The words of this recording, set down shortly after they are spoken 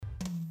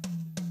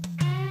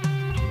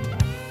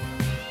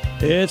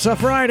It's a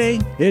Friday.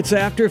 It's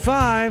after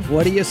 5.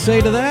 What do you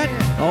say to that?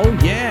 Oh,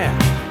 yeah.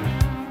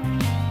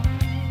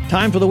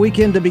 Time for the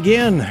weekend to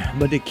begin,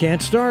 but it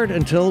can't start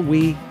until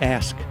we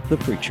ask the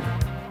preacher.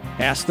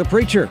 Ask the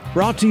Preacher,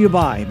 brought to you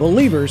by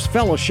Believers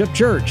Fellowship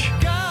Church.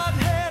 God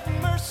have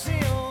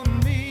mercy on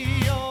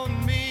me,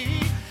 on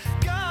me.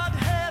 God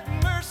have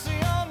mercy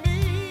on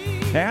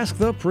me. Ask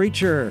the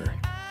Preacher.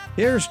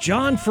 Here's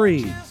John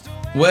Freed.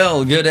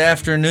 Well, good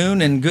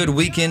afternoon and good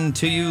weekend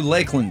to you,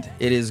 Lakeland.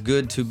 It is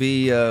good to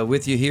be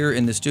with you here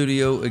in the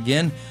studio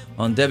again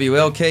on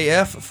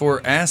WLKF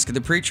for Ask the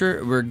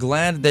Preacher. We're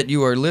glad that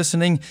you are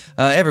listening.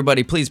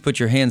 Everybody, please put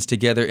your hands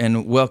together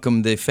and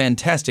welcome the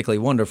fantastically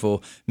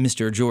wonderful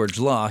Mr. George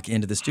Locke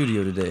into the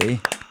studio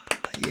today.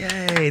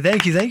 Yay,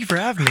 thank you for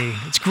having me.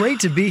 It's great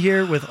to be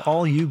here with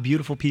all you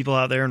beautiful people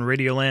out there in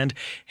Radioland.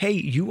 Hey,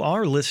 you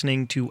are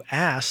listening to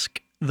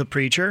Ask the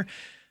Preacher.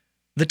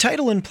 The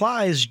title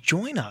implies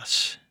join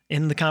us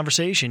in the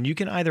conversation. You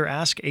can either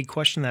ask a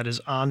question that is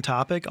on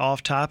topic,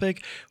 off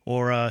topic,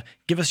 or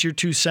give us your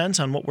 2 cents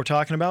on what we're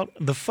talking about.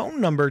 The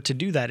phone number to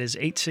do that is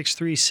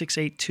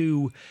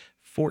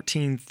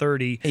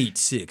 863-682-1430.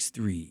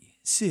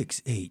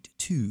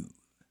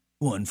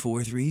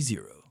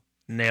 863-682-1430.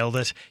 Nailed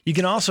it. You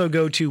can also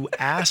go to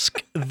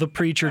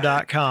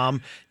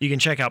askthepreacher.com. You can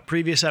check out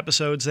previous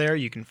episodes there.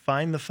 You can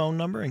find the phone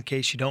number in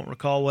case you don't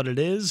recall what it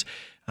is.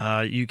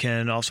 You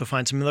can also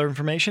find some other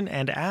information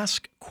and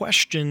ask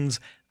questions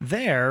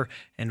there,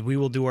 and we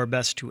will do our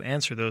best to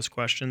answer those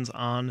questions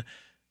on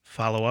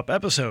follow-up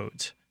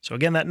episodes. So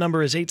again, that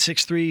number is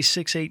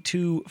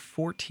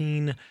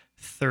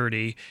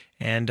 863-682-1430.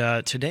 And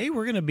today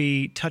we're going to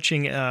be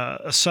touching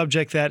a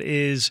subject that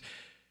is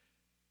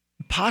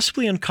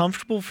possibly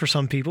uncomfortable for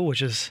some people,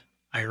 which is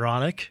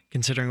ironic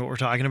considering what we're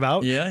talking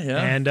about. Yeah.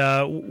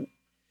 And,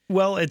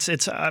 well, it's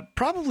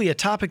probably a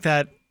topic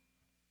that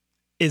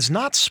is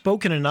not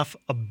spoken enough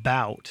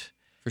about.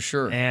 For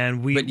sure.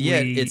 And but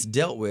yet it's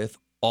dealt with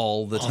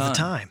all the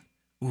time.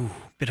 Ooh,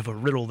 bit of a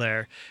riddle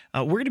there.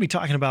 We're going to be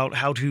talking about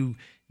how to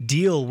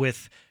deal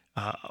with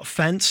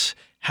offense,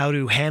 how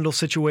to handle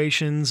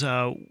situations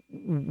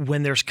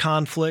when there's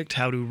conflict,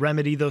 how to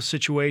remedy those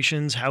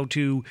situations, how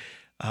to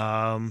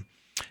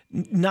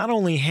not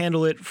only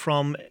handle it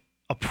from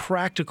a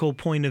practical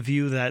point of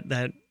view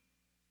that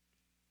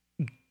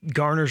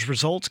garners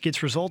results,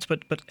 gets results,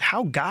 but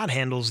how God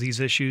handles these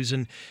issues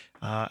and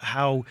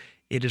how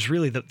it is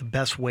really the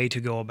best way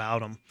to go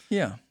about them.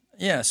 Yeah.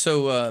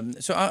 So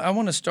I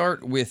want to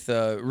start with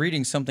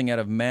reading something out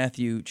of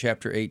Matthew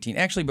chapter 18.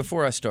 Actually,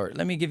 before I start,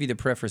 let me give you the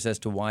preface as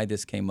to why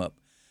this came up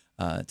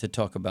to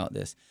talk about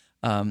this.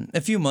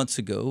 A few months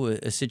ago,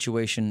 a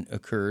situation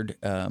occurred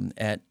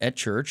at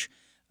church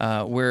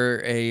where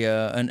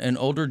an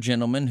older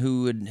gentleman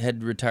who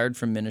had retired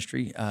from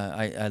ministry,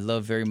 I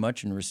love very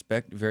much and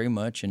respect very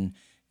much, and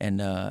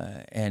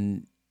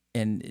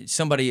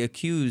somebody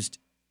accused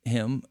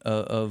him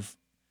of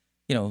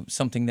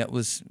something that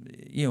was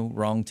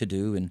wrong to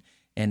do,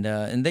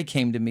 and they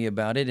came to me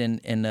about it,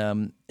 and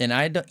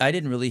I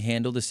didn't really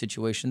handle the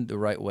situation the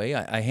right way.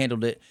 I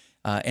handled it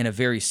in a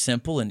very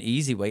simple and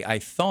easy way. I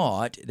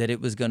thought that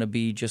it was going to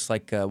be just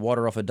like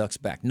water off a duck's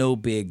back, no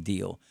big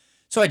deal.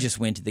 So I just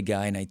went to the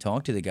guy and I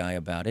talked to the guy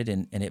about it,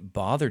 and it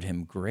bothered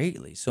him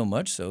greatly, so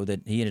much so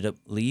that he ended up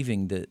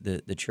leaving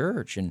the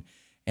church. And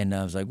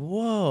I was like,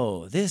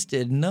 whoa, this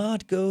did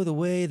not go the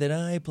way that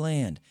I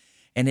planned.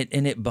 And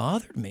it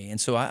bothered me. And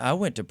so I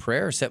went to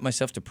prayer, set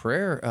myself to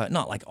prayer,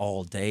 not like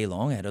all day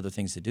long. I had other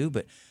things to do,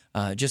 but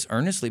just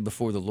earnestly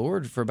before the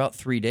Lord for about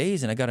 3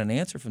 days, and I got an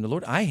answer from the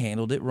Lord. I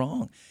handled it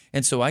wrong.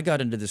 And so I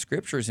got into the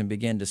scriptures and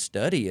began to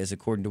study as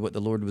according to what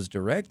the Lord was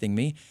directing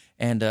me,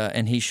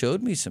 and he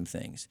showed me some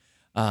things.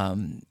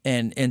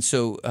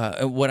 So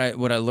what I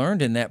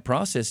learned in that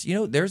process,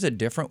 there's a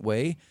different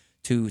way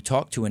to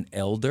talk to an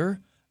elder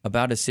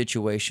about a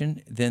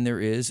situation than there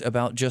is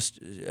about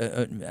just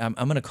I'm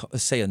going to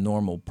say a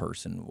normal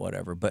person,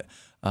 whatever, but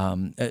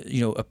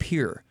a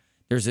peer.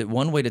 There's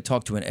one way to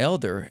talk to an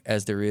elder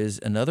as there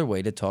is another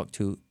way to talk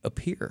to a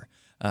peer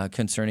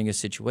concerning a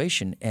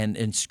situation,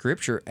 and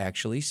Scripture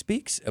actually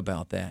speaks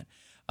about that.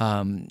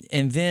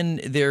 And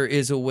then there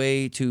is a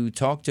way to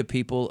talk to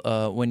people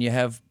when you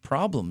have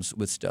problems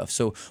with stuff.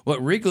 So what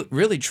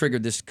really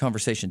triggered this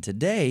conversation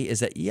today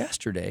is that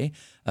yesterday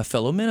a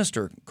fellow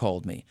minister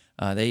called me.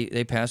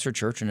 They pastor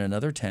church in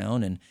another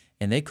town, and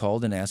they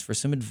called and asked for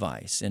some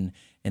advice. And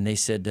they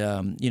said,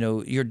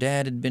 your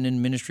dad had been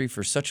in ministry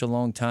for such a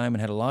long time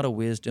and had a lot of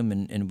wisdom,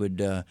 and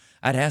would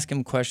I'd ask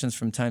him questions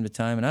from time to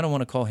time, and I don't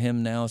want to call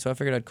him now, so I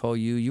figured I'd call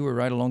you. You were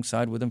right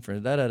alongside with him for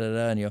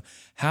da-da-da-da, and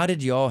how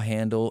did y'all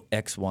handle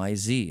X, Y,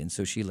 Z? And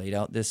so she laid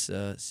out this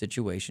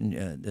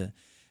situation,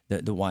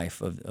 the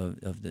wife of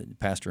the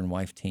pastor and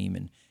wife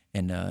team,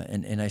 and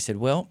I said,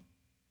 well,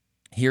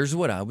 here's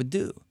what I would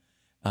do.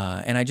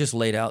 And I just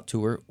laid out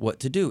to her what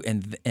to do,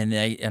 and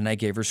I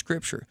gave her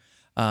scripture.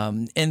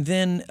 And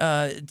then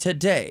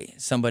today,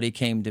 somebody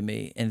came to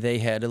me, and they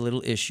had a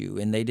little issue,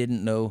 and they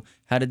didn't know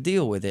how to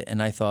deal with it.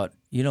 And I thought,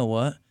 you know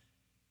what?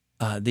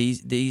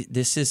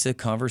 This is a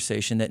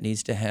conversation that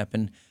needs to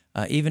happen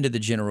even to the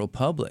general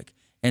public,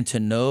 and to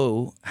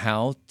know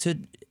how to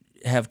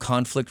have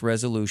conflict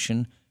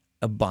resolution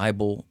a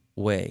Bible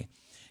way.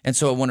 And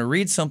so I want to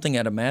read something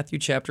out of Matthew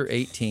chapter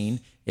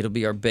 18. It'll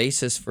be our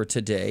basis for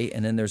today,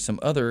 and then there's some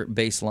other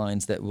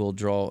baselines that we'll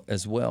draw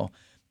as well.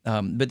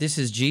 But this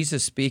is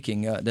Jesus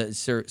speaking.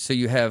 So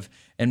you have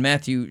in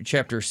Matthew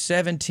chapter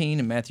 17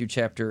 and Matthew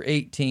chapter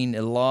 18,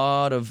 a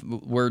lot of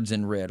words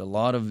in red, a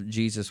lot of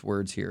Jesus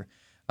words here.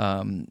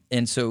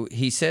 And so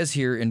he says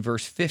here in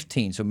verse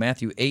 15, so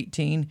Matthew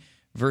 18,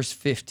 verse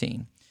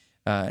 15,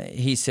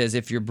 he says,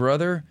 if your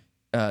brother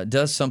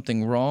does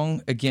something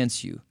wrong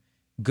against you,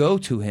 go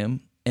to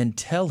him and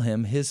tell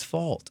him his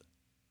fault.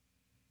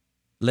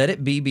 Let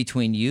it be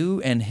between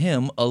you and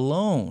him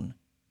alone,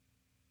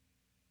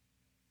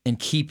 and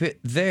keep it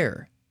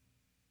there.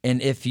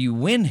 And if you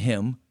win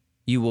him,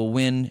 you will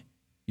win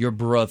your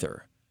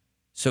brother.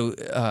 So,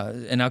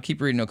 and I'll keep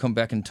reading. I'll come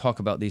back and talk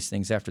about these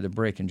things after the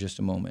break in just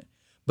a moment.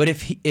 But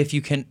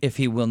if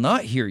he will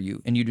not hear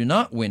you and you do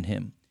not win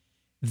him,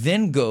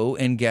 then go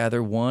and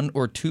gather 1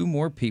 or 2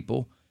 more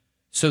people,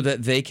 so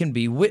that they can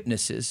be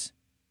witnesses,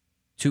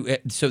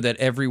 so that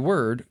every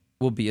word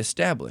will be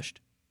established.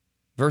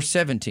 Verse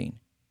 17.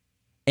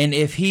 And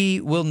if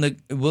he will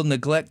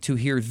neglect to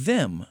hear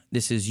them,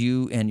 this is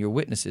you and your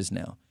witnesses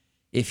now.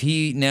 If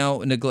he now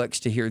neglects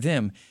to hear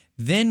them,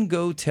 then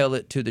go tell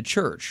it to the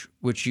church,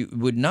 which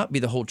would not be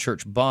the whole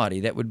church body.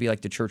 That would be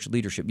like the church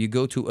leadership. You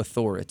go to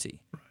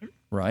authority,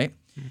 right?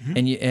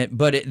 Mm-hmm.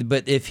 But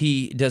if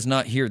he does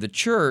not hear the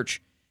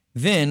church,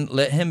 then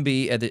let him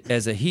be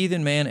as a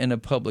heathen man and a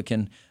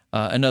publican.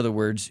 In other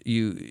words,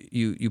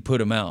 you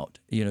put him out.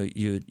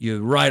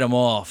 You write him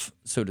off,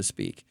 so to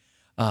speak.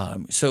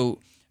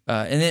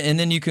 And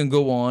then you can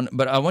go on.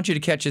 But I want you to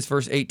catch this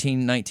verse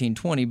 18, 19,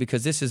 20,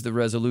 because this is the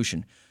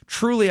resolution.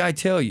 Truly I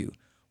tell you,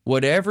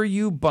 whatever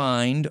you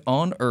bind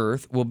on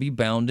earth will be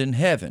bound in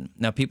heaven.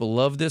 Now, people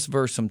love this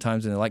verse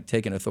sometimes, and they like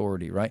taking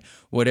authority, right?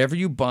 Whatever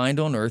you bind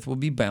on earth will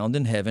be bound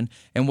in heaven,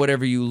 and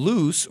whatever you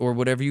loose or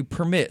whatever you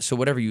permit. So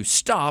whatever you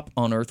stop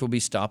on earth will be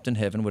stopped in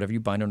heaven. Whatever you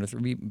bind on earth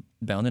will be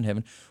bound in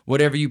heaven.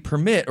 Whatever you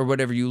permit or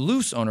whatever you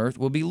loose on earth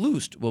will be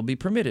loosed, will be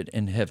permitted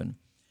in heaven.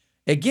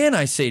 Again,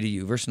 I say to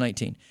you, verse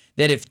 19,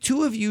 that if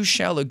 2 of you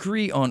shall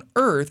agree on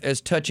earth as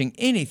touching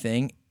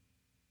anything,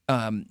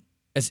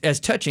 as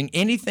touching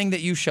anything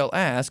that you shall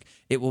ask,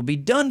 it will be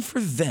done for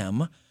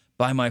them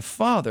by my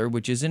Father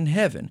which is in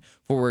heaven.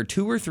 For where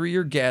 2 or 3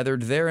 are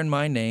gathered there in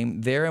my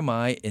name, there am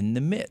I in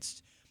the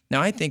midst.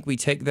 Now, I think we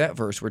take that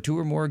verse, where 2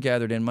 or more are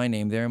gathered in my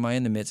name, there am I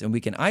in the midst, and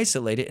we can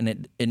isolate it,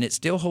 and it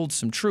still holds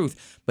some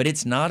truth, but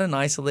it's not an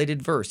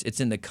isolated verse. It's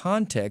in the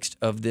context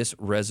of this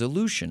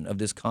resolution, of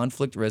this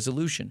conflict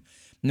resolution.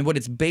 And what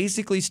it's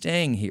basically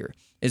saying here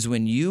is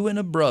when you and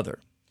a brother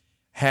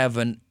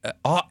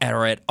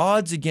are at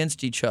odds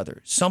against each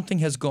other, something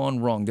has gone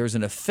wrong, there's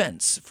an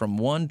offense from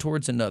one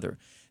towards another,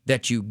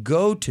 that you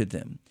go to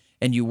them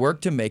and you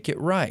work to make it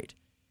right.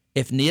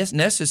 If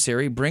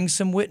necessary, bring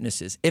some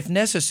witnesses. If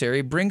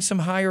necessary, bring some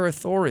higher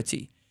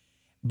authority.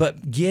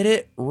 But get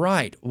it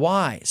right.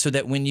 Why? So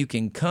that when you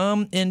can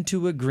come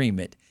into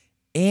agreement,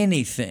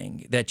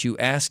 anything that you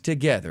ask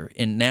together,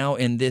 and now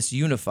in this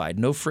unified,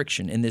 no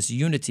friction, in this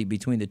unity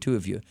between the 2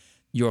 of you,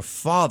 your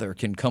Father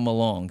can come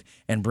along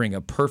and bring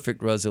a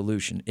perfect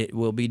resolution. It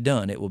will be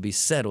done. It will be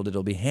settled. It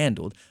will be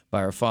handled by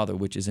our Father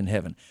which is in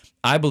heaven.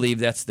 I believe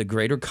that's the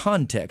greater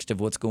context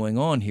of what's going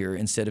on here,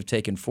 instead of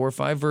taking 4 or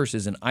 5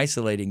 verses and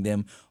isolating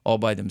them all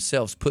by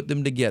themselves. Put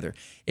them together.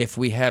 If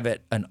we have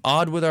an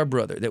odd with our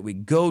brother, that we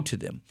go to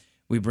them.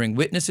 We bring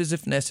witnesses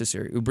if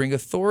necessary. We bring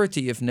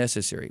authority if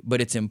necessary. But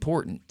it's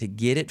important to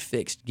get it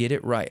fixed, get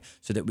it right,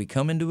 so that we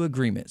come into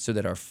agreement, so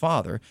that our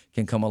Father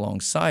can come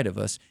alongside of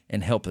us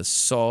and help us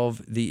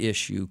solve the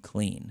issue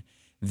clean.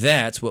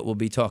 That's what we'll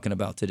be talking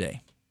about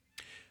today.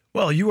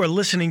 Well, you are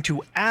listening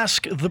to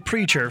Ask the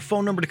Preacher.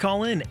 Phone number to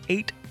call in,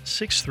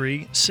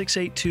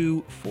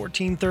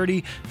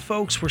 863-682-1430.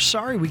 Folks, we're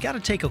sorry we got to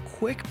take a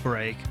quick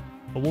break,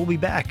 but we'll be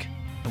back,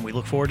 and we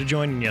look forward to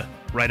joining you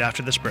right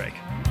after this break.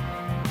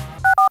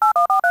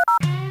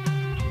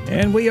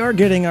 And we are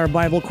getting our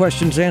Bible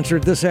questions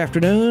answered this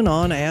afternoon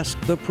on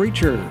Ask the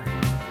Preacher.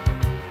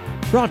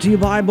 Brought to you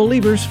by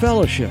Believers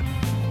Fellowship.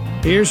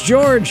 Here's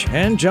George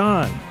and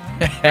John.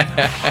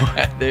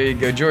 There you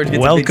go, George.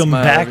 Welcome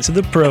back to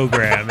the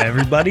program,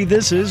 everybody.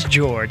 This is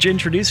George,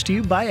 introduced to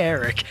you by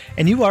Eric,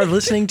 and you are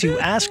listening to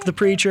Ask the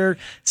Preacher.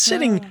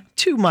 Sitting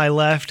to my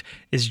left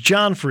is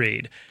John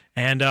Freed,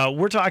 and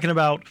we're talking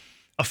about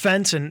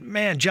offense. And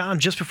man, John,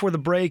 just before the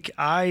break,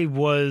 I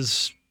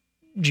was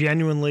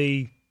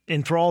genuinely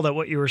enthralled at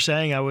what you were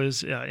saying. I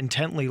was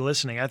intently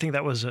listening. I think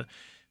that was a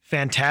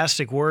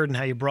fantastic word, and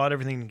how you brought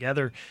everything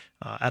together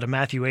out of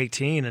Matthew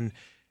 18. And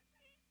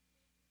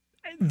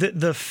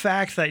the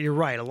fact that you're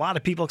right, a lot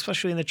of people,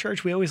 especially in the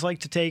church, we always like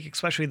to take,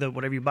 especially the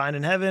whatever you bind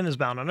in heaven is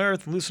bound on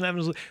earth, and loose in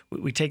heaven,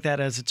 we take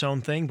that as its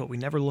own thing, but we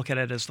never look at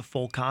it as the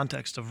full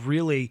context of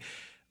really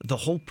the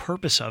whole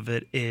purpose of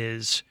it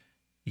is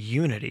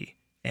unity.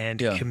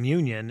 and Yeah.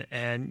 communion.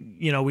 And,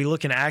 we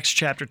look in Acts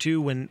chapter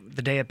 2 when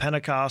the day of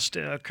Pentecost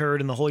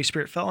occurred and the Holy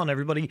Spirit fell on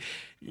everybody.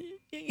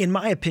 In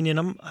my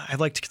opinion, I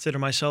like to consider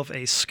myself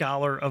a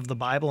scholar of the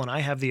Bible, and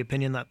I have the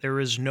opinion that there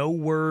is no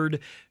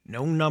word,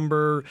 no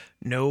number,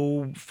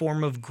 no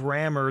form of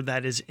grammar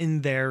that is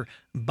in there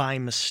by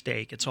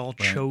mistake. It's all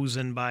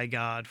chosen by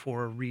God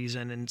for a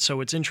reason. And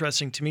so it's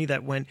interesting to me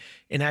that when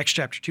in Acts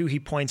chapter 2, he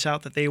points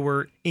out that they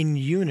were in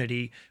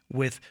unity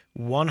with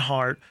one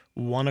heart,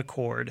 one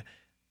accord.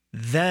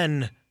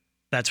 Then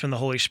that's when the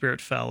Holy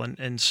Spirit fell.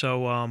 And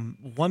so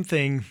one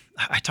thing,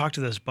 I talked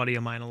to this buddy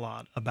of mine a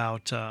lot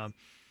about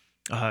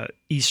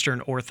Eastern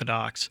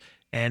Orthodox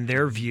and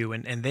their view,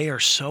 and they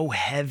are so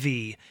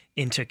heavy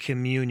into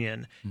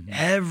communion.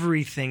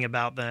 Everything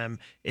about them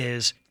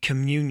is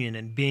communion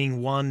and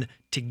being one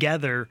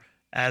together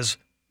as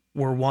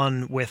we're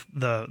one with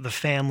the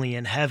family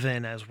in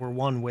heaven, as we're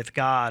one with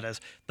God, as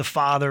the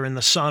Father and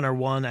the Son are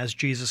one, as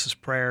Jesus'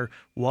 prayer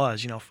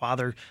was,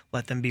 Father,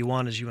 let them be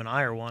one as you and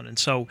I are one. And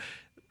so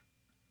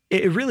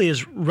it really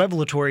is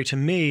revelatory to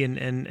me and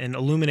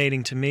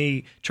illuminating to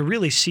me to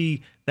really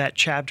see that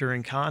chapter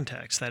in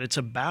context, that it's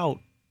about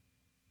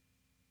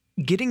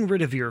getting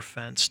rid of your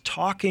offense,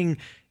 talking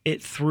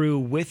it through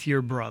with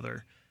your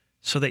brother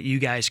so that you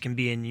guys can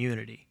be in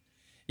unity.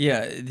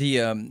 Yeah,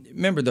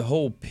 remember the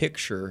whole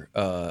picture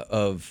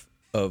of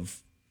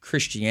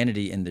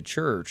Christianity in the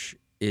church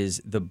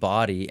is the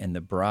body and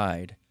the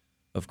bride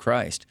of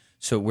Christ.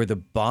 So we're the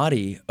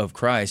body of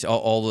Christ,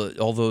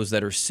 all those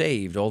that are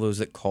saved, all those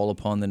that call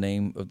upon the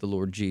name of the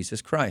Lord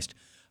Jesus Christ.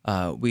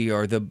 We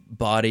are the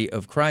body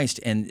of Christ,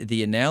 and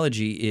the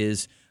analogy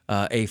is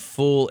a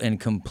full and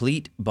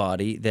complete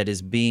body that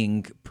is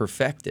being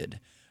perfected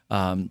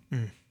and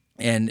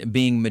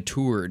being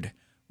matured,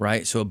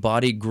 right? So a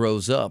body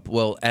grows up.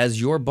 Well, as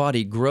your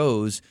body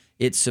grows,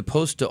 it's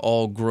supposed to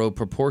all grow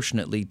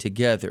proportionately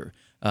together.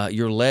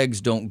 Your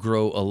legs don't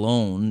grow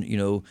alone.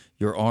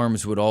 Your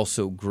arms would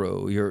also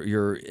grow.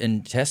 Your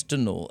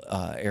intestinal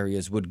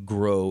areas would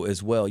grow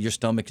as well. Your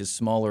stomach is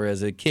smaller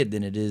as a kid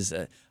than it is,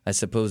 I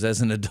suppose, as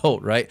an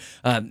adult, right?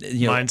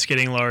 Mine's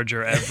getting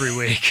larger every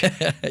week.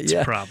 It's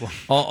a problem.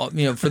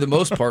 For the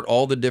most part,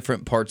 all the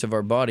different parts of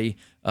our body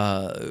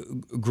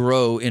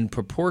grow in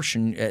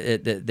proportion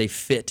that they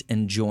fit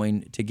and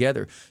join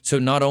together. So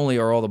not only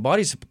are all the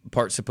body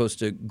parts supposed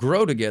to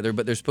grow together,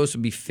 but they're supposed to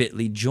be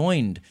fitly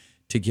joined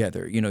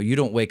together. You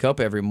don't wake up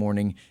every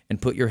morning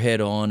and put your head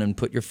on and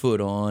put your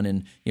foot on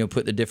and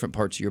put the different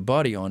parts of your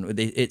body on.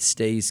 It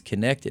stays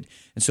connected.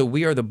 And so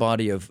we are the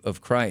body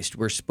of Christ.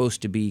 We're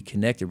supposed to be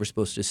connected. We're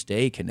supposed to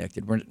stay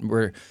connected.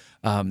 We're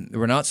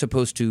not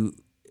supposed to.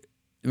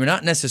 We're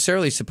not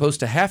necessarily supposed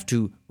to have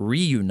to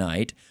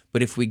reunite,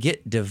 but if we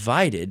get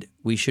divided,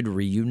 we should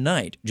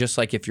reunite. Just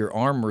like if your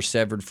arm were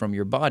severed from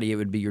your body, it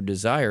would be your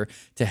desire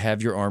to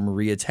have your arm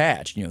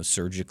reattached,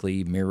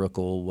 surgically,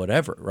 miracle,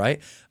 whatever, right?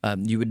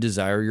 You would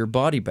desire your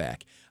body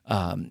back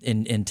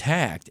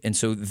intact. And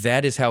so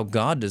that is how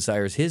God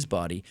desires his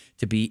body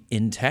to be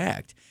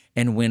intact.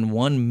 And when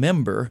one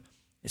member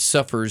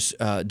suffers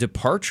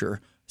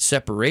departure,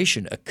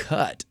 separation, a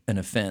cut, an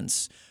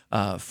offense,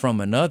 from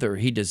another,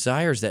 he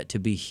desires that to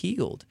be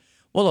healed.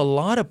 Well, a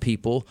lot of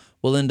people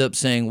will end up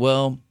saying,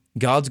 well,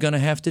 God's going to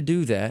have to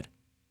do that.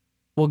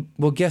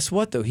 Well, guess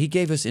what, though? He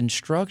gave us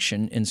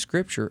instruction in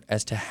Scripture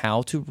as to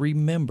how to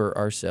remember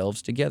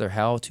ourselves together,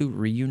 how to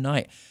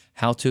reunite,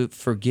 how to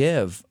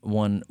forgive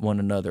one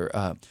another,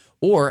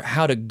 or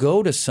how to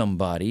go to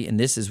somebody, and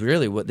this is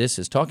really what this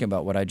is talking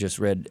about, what I just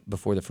read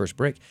before the first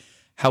break,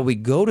 how we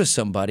go to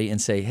somebody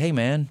and say, hey,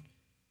 man,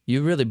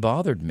 you really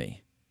bothered me.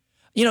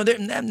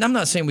 I'm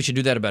not saying we should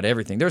do that about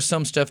everything. There's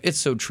some stuff, it's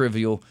so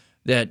trivial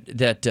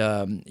that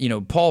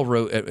Paul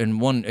wrote in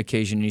one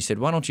occasion, and he said,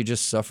 why don't you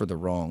just suffer the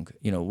wrong?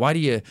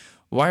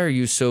 Why are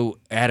you so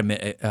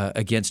adamant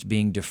against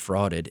being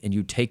defrauded and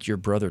you take your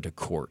brother to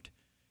court?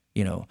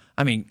 Now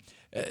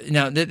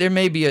there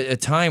may be a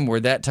time where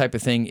that type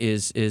of thing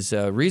is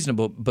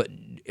reasonable, but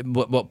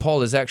what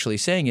Paul is actually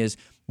saying is,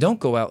 don't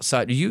go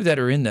outside. You that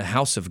are in the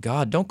house of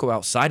God, don't go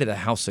outside of the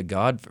house of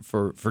God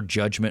for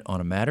judgment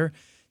on a matter.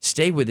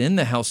 Stay within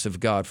the house of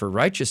God for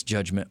righteous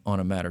judgment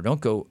on a matter.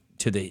 Don't go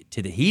to the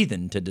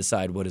heathen to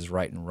decide what is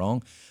right and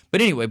wrong.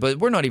 But anyway,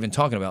 we're not even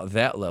talking about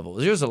that level.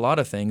 There's a lot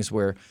of things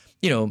where,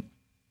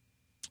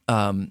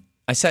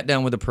 I sat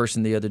down with a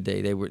person the other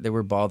day. They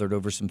were bothered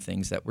over some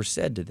things that were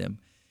said to them,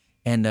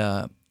 and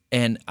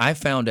I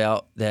found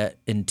out that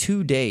in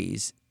 2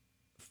 days,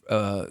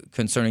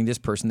 concerning this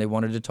person, they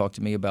wanted to talk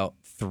to me about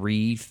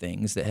 3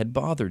 things that had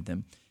bothered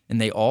them, and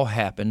they all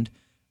happened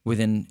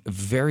within a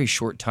very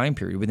short time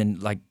period, within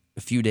like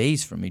a few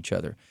days from each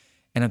other.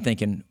 And I'm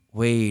thinking,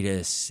 wait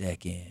a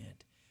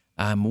second.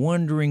 I'm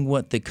wondering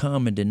what the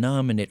common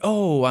denominator,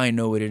 I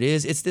know what it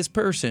is. It's this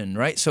person,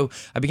 right? So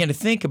I began to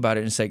think about it,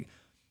 and it's like,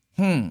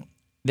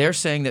 they're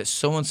saying that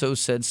so-and-so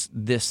said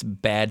this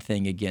bad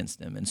thing against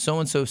them, and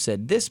so-and-so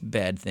said this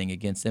bad thing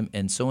against them,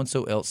 and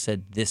so-and-so else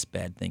said this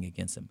bad thing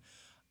against them.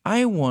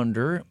 I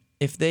wonder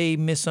if they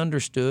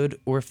misunderstood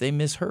or if they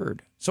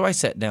misheard. So I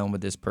sat down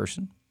with this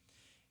person,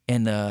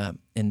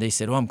 And they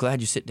said, "Oh, I'm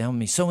glad you sit down with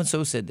me. So and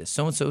so said this.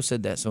 So and so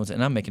said that. So and so."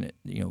 And I'm making it,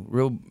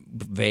 real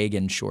vague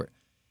and short.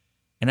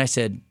 And I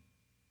said,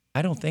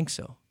 "I don't think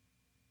so."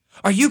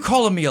 "Are you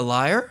calling me a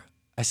liar?"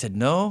 I said,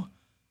 "No.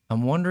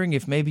 I'm wondering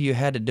if maybe you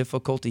had a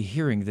difficulty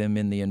hearing them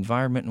in the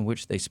environment in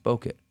which they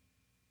spoke it."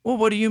 "Well,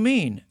 what do you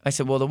mean?" I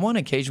said, "Well, the one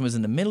occasion was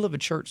in the middle of a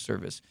church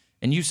service,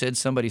 and you said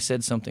somebody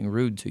said something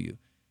rude to you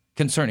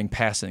concerning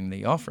passing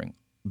the offering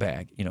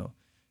bag.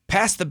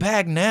 Pass the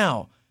bag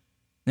now."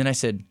 And I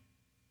said,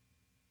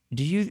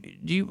 Do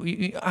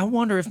you, I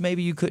wonder if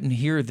maybe you couldn't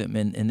hear them.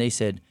 And they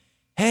said,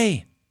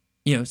 "Hey,"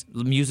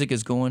 music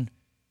is going,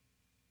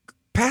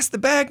 "pass the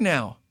bag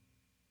now."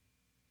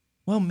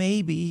 "Well,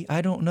 maybe,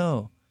 I don't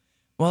know."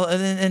 "Well,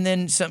 and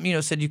then some,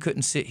 said you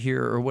couldn't sit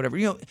here or whatever.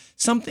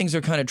 Some things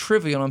are kind of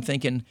trivial. I'm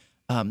thinking,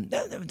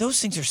 those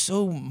things are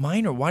so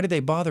minor. Why do they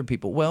bother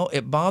people? Well,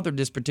 it bothered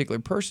this particular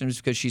person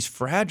because she's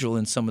fragile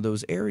in some of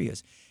those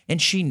areas,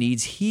 and she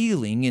needs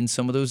healing in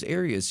some of those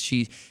areas.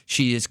 She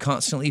has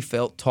constantly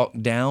felt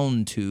talked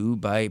down to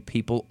by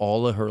people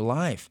all of her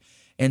life.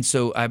 And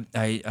so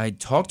I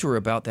talked to her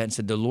about that and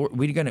said, "The Lord,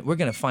 we're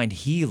gonna find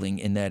healing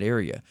in that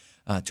area."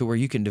 To where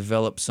you can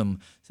develop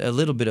a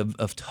little bit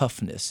of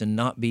toughness and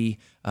not be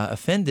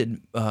offended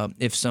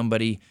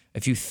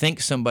if you think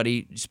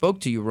somebody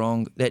spoke to you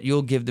wrong, that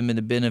you'll give them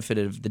the benefit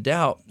of the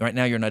doubt. Right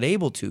now you're not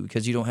able to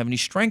because you don't have any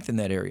strength in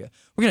that area.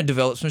 We're going to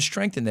develop some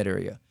strength in that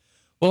area.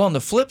 Well, on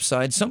the flip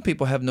side, some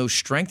people have no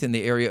strength in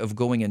the area of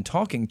going and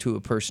talking to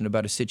a person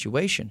about a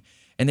situation.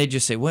 And they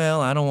just say,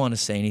 "Well, I don't want to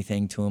say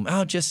anything to him.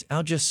 I'll just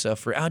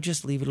suffer. I'll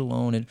just leave it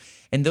alone."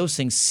 And those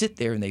things sit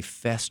there and they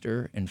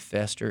fester and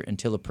fester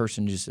until a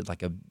person just is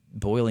like a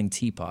boiling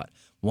teapot.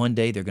 One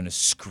day they're going to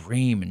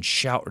scream and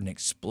shout and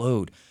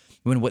explode.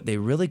 When what they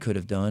really could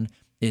have done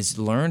is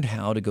learned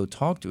how to go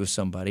talk to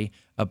somebody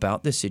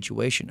about the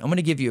situation. I'm going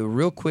to give you a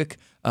real quick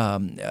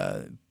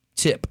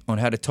tip on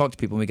how to talk to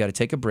people. We got to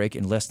take a break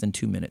in less than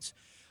 2 minutes.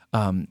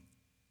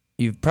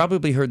 You've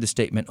probably heard the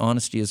statement,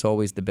 "Honesty is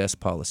always the best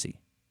policy."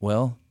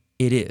 Well,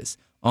 it is.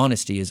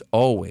 Honesty is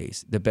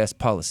always the best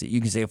policy. You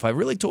can say, "If I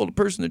really told a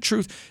person the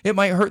truth, it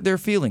might hurt their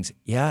feelings."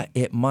 Yeah,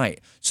 it might.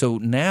 So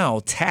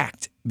now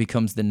tact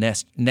becomes the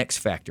next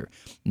factor.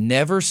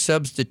 Never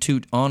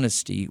substitute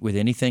honesty with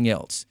anything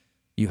else.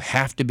 You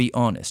have to be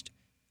honest.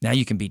 Now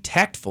you can be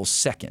tactful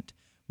second,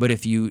 but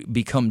if you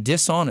become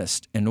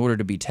dishonest in order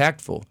to be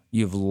tactful,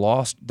 you've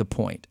lost the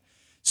point.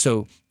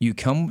 So you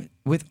come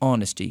with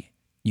honesty,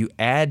 you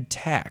add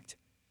tact.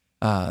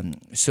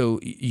 So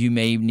you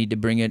may need to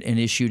bring an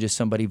issue to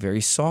somebody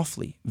very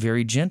softly,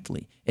 very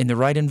gently, in the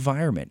right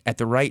environment, at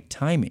the right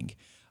timing.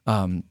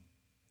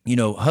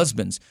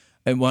 Husbands,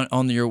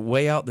 on your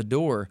way out the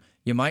door,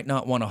 you might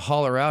not want to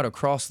holler out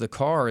across the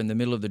car in the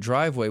middle of the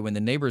driveway when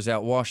the neighbor's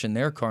out washing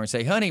their car and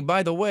say, "Honey,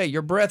 by the way,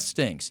 your breath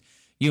stinks."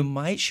 You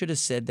might should have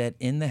said that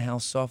in the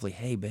house softly.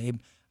 "Hey, babe,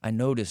 I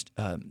noticed,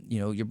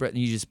 your breath."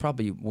 You just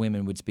probably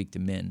women would speak to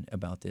men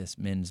about this.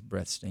 Men's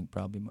breath stink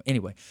probably more.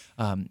 Anyway,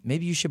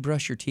 maybe you should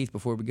brush your teeth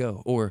before we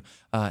go. Or,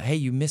 "Hey,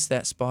 you missed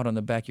that spot on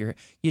the back of your hair."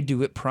 You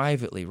do it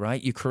privately,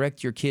 right? You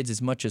correct your kids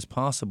as much as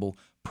possible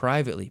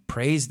privately.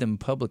 Praise them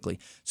publicly.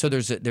 So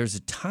there's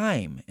a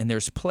time and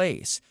there's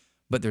place,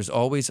 but there's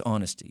always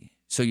honesty.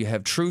 So you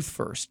have truth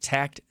first,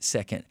 tact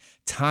second,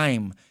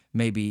 time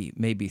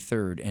maybe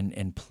third,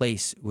 and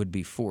place would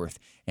be fourth.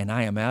 And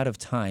I am out of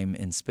time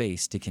and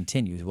space to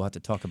continue. We'll have to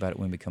talk about it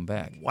when we come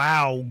back.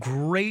 Wow,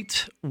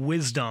 great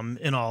wisdom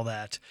in all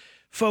that.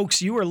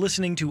 Folks, you are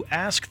listening to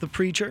Ask the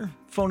Preacher.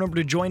 Phone number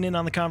to join in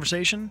on the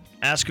conversation.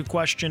 Ask a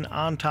question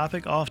on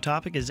topic, off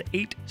topic is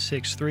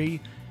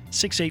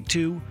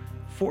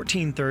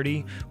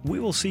 863-682-1430. We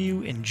will see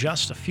you in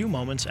just a few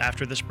moments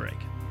after this break.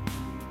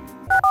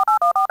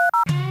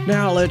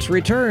 Now let's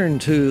return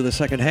to the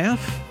second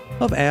half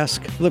of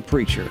Ask the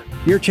Preacher.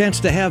 Your chance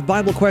to have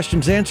Bible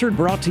questions answered,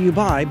 brought to you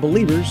by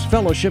Believers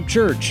Fellowship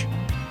Church.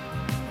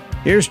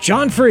 Here's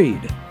John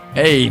Freed.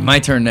 Hey, my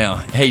turn now.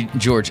 Hey,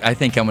 George, I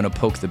think I'm going to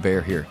poke the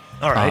bear here.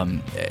 All right.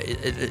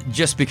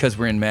 Just because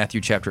we're in Matthew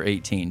chapter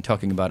 18,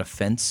 talking about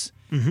offense.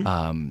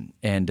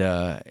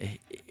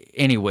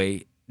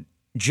 Anyway,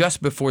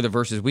 just before the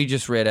verses we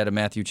just read out of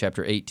Matthew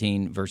chapter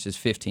 18, verses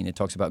 15, it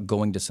talks about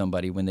going to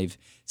somebody when they've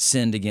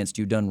sinned against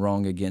you, done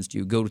wrong against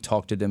you. Go to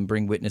talk to them,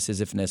 bring witnesses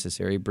if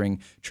necessary,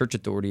 bring church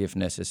authority if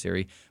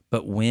necessary,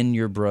 but win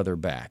your brother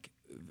back.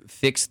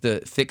 Fix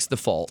the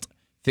fault,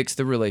 fix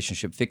the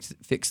relationship,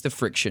 fix the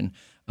friction,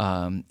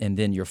 and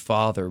then your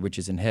Father, which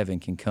is in heaven,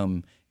 can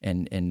come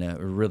and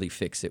really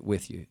fix it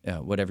with you.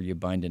 Whatever you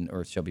bind in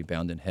earth shall be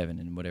bound in heaven,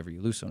 and whatever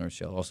you loose on earth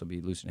shall also be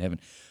loosed in heaven.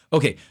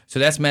 Okay, so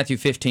that's Matthew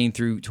 15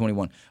 through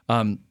 21,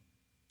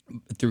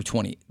 through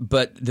 20.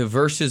 But the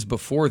verses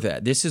before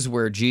that, this is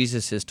where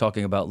Jesus is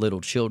talking about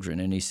little children,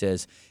 and he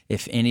says,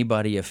 if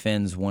anybody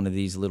offends one of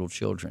these little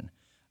children,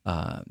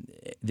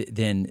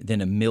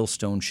 then a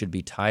millstone should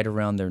be tied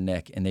around their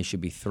neck, and they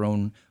should be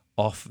thrown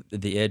off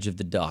the edge of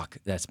the dock.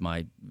 That's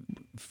my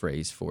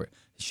phrase for it.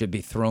 Should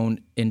be thrown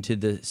into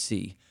the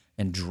sea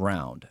and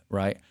drowned,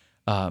 right?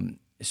 But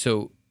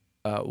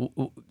I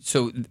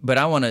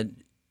want to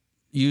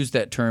use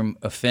that term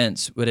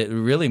offense, what it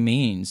really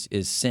means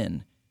is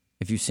sin.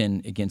 If you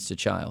sin against a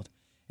child,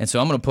 and so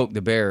I'm going to poke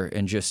the bear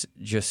and just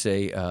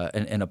say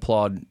and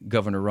applaud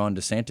Governor Ron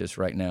DeSantis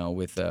right now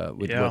with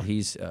what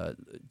he's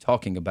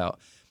talking about.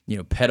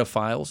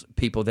 Pedophiles,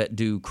 people that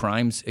do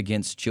crimes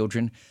against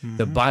children. Mm-hmm.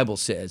 The Bible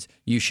says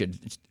you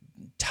should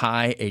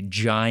tie a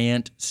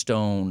giant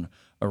stone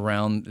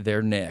around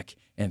their neck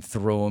and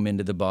throw them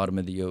into the bottom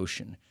of the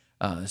ocean.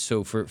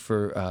 So for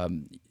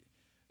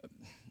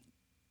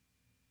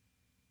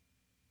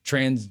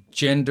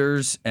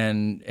transgenders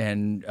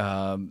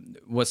and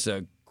what's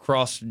a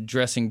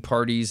cross-dressing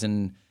parties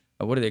and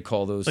what do they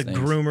call those things? Like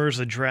groomers,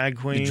 the drag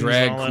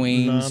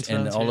queens,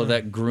 and all of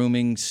that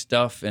grooming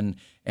stuff, and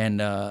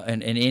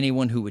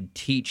anyone who would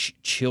teach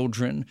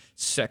children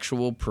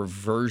sexual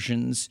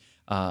perversions,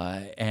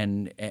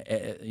 anybody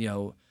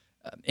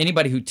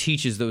who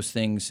teaches those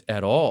things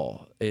at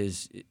all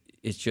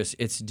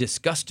it's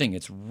disgusting.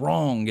 It's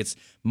wrong. It's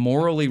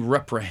morally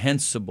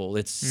reprehensible.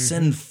 It's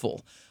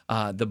sinful.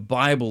 The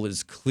Bible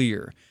is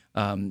clear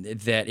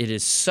that it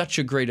is such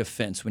a great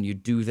offense when you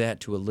do that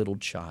to a little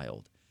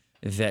child.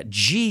 That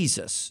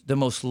Jesus, the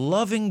most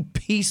loving,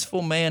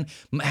 peaceful man,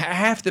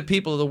 half the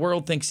people of the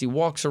world thinks he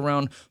walks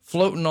around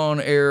floating on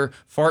air,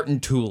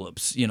 farting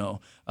tulips.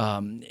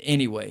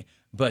 Anyway,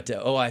 but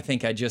I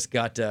think I just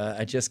got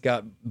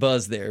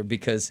buzzed there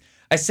because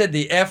I said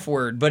the F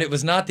word, but it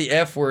was not the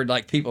F word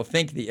like people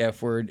think the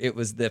F word. It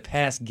was the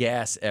past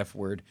gas F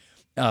word.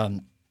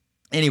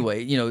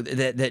 Anyway,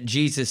 that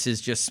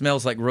Jesus just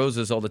smells like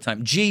roses all the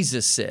time.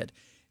 Jesus said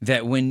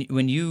that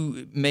when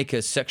you make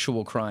a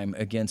sexual crime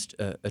against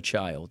a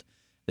child,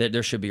 that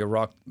there should be a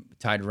rock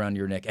tied around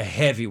your neck, a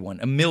heavy one,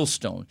 a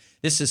millstone.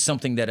 This is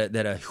something that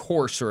a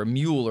horse or a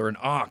mule or an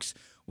ox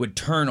would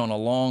turn on a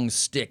long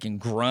stick and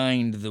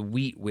grind the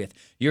wheat with.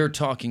 You're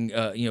talking,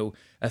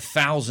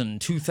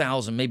 1,000,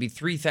 2,000, maybe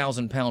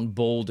 3,000 pound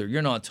boulder.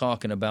 You're not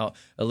talking about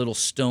a little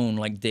stone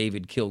like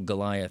David killed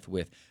Goliath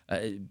with.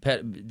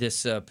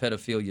 This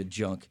pedophilia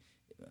junk.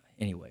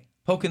 Anyway,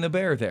 poking the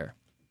bear there.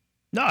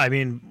 No, I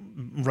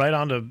mean, right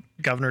on to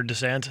Governor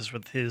DeSantis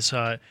with his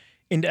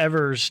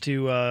endeavors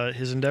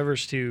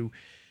to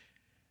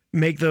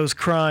make those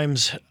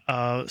crimes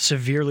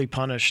severely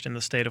punished in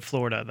the state of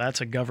Florida.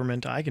 That's a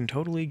government I can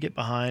totally get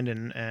behind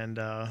and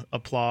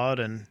applaud,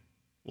 and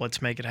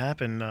let's make it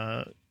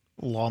happen.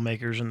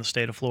 Lawmakers in the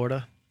state of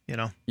Florida,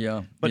 Yeah.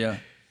 Yeah.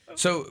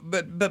 So,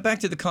 but back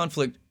to the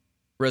conflict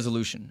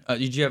resolution.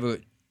 Did you have a?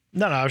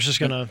 No, I was just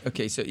gonna.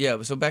 Okay,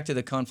 so back to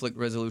the conflict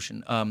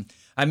resolution.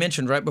 I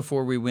mentioned right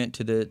before we went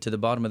to the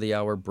bottom of the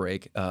hour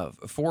break,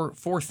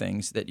 four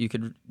things that you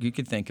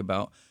could think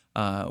about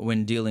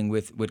when dealing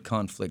with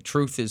conflict.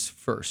 Truth is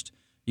first.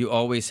 You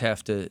always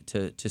have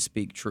to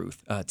speak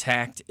truth.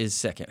 Tact is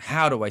second.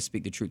 How do I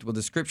speak the truth? Well,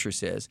 the Scripture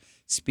says,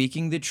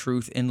 "Speaking the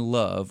truth in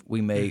love,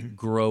 we may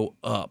grow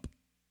up."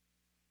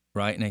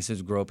 Right, and he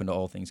says, "Grow up into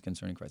all things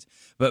concerning Christ,"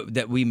 but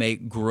that we may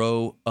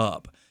grow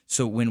up.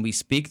 So when we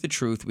speak the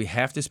truth, we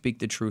have to speak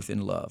the truth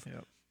in love.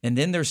 Yep. And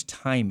then there's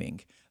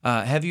timing.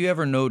 Have you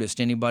ever noticed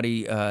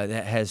anybody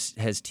that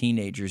has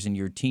teenagers and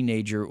your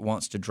teenager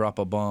wants to drop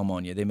a bomb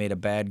on you? They made a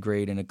bad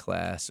grade in a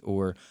class,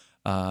 or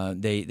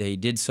they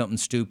did something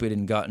stupid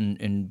and gotten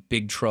in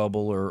big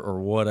trouble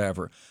or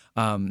whatever.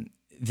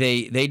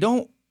 They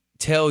don't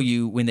tell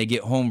you when they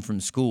get home from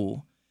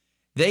school.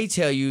 They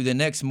tell you the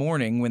next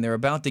morning when they're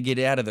about to get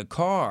out of the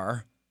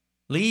car,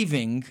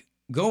 leaving,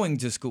 going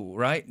to school,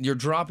 right? You're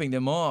dropping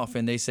them off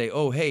and they say,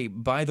 "Oh, hey,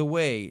 by the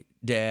way,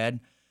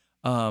 Dad,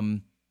 I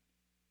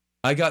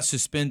got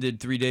suspended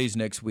 3 days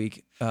next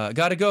week.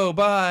 Gotta go,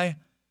 bye."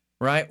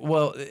 Right?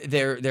 Well,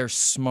 they're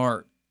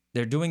smart.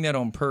 They're doing that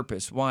on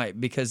purpose. Why?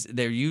 Because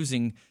they're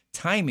using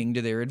timing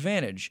to their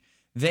advantage.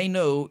 They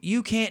know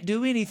you can't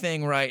do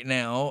anything right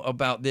now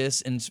about this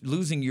and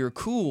losing your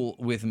cool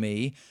with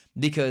me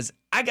because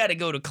I got to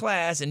go to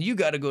class and you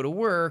got to go to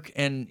work,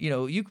 and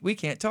we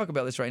can't talk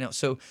about this right now.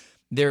 So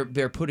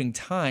they're putting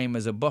time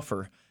as a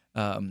buffer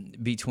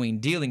between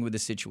dealing with the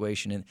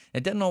situation, and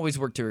it doesn't always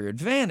work to their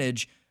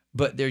advantage,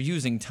 but they're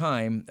using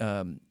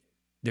time.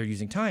 They're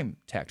using time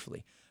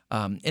tactfully.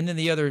 And then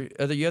the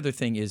other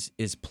thing is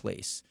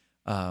place.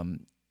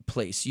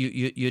 Place.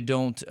 You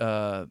don't.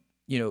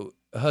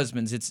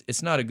 Husbands,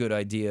 it's not a good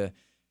idea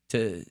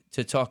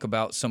to talk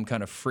about some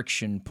kind of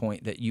friction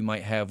point that you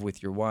might have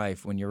with your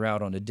wife when you're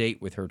out on a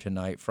date with her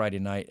tonight, Friday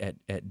night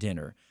at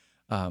dinner.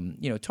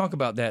 Talk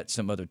about that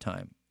some other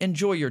time.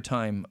 Enjoy your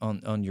time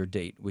on your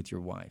date with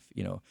your wife.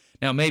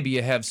 Now maybe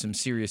you have some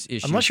serious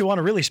issues. Unless you want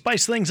to really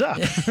spice things up.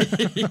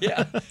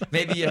 Yeah,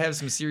 maybe you have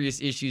some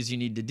serious issues you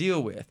need to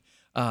deal with.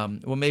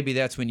 Well, maybe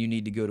that's when you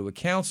need to go to a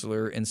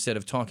counselor instead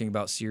of talking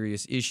about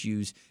serious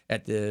issues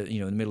at the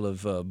in the middle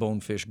of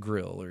Bonefish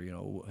Grill or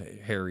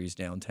Harry's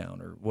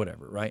downtown or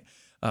whatever, right?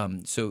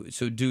 So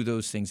do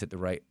those things at the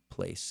right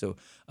place. So,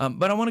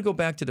 but I want to go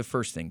back to the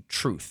first thing: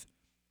 truth.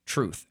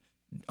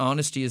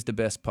 Honesty is the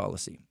best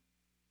policy.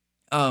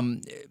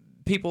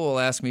 people will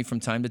ask me from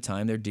time to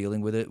time. They're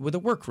dealing with a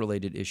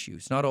work-related issue.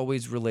 It's not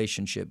always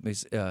relationship.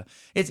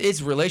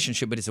 It's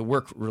relationship, but it's a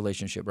work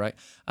relationship, right?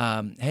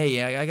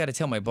 Hey, I got to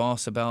tell my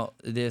boss about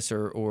this,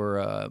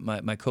 or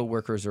my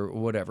coworkers, or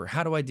whatever.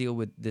 How do I deal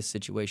with this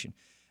situation?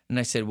 And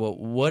I said, well,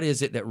 what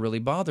is it that really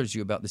bothers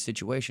you about the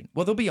situation?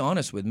 Well, they'll be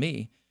honest with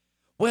me.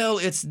 Well,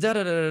 it's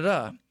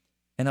da-da-da-da-da.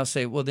 And I'll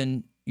say, well,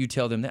 then you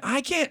tell them that.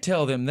 I can't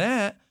tell them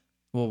that.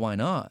 Well, why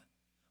not?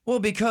 Well,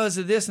 because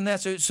of this and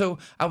that. So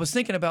I was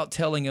thinking about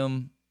telling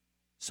them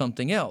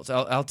something else.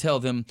 I'll tell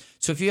them,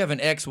 so if you have an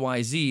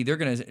XYZ, they're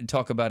going to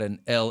talk about an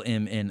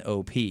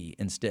LMNOP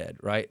instead,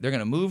 right? They're going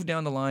to move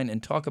down the line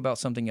and talk about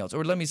something else.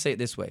 Or let me say it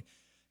this way.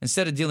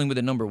 Instead of dealing with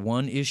the number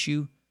 1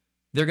 issue,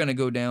 they're going to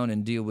go down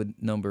and deal with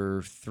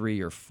number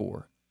 3 or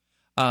 4.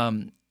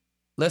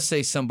 Let's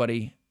say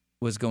somebody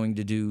was going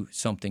to do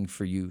something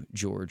for you,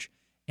 George,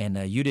 and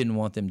you didn't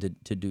want them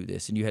to do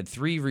this, and you had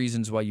 3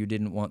 reasons why you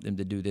didn't want them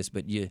to do this,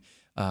 but you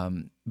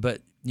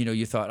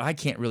thought, I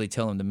can't really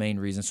tell them the main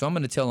reason, so I'm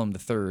going to tell them the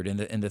third,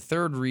 and the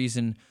third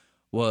reason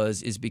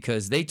is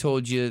because they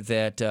told you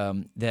that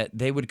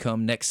they would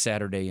come next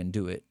Saturday and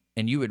do it,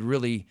 and you would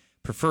really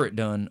prefer it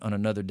done on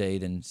another day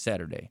than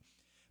Saturday.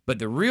 But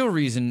the real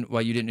reason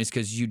why you didn't is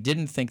because you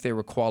didn't think they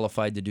were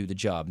qualified to do the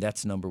job.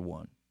 That's number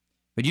 1.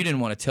 But you didn't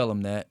want to tell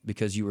them that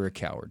because you were a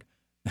coward.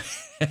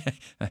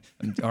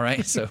 All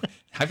right, so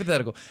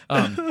hypothetical.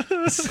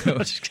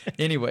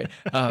 Anyway,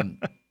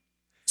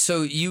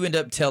 so you end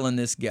up telling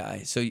this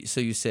guy. So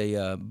you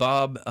say,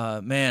 Bob,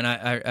 man,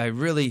 I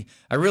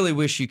really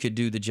wish you could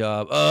do the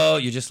job. Oh,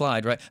 you just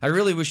lied, right? I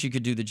really wish you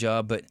could do the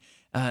job, but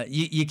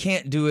you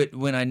can't do it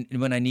when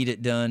I need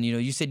it done.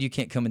 You said you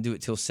can't come and do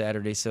it till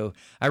Saturday, so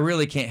I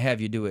really can't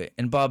have you do it.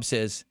 And Bob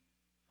says,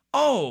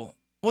 oh,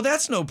 well,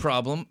 that's no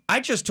problem. I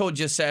just told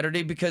you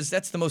Saturday because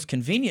that's the most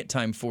convenient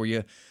time for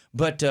you.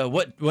 But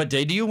what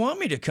day do you want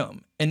me to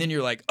come? And then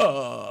you're like,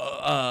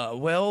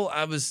 well,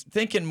 I was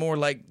thinking more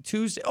like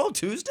Tuesday. Oh,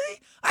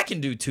 Tuesday? I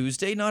can do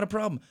Tuesday, not a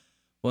problem.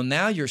 Well,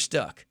 now you're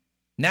stuck.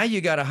 Now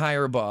you got to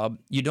hire Bob.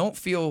 You don't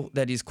feel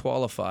that he's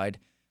qualified,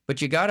 but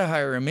you got to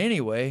hire him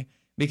anyway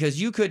because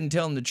you couldn't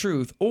tell him the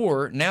truth.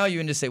 Or now you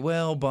end to say,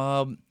 well,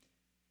 Bob,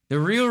 the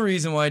real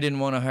reason why I didn't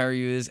want to hire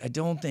you is I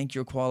don't think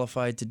you're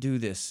qualified to do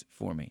this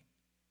for me.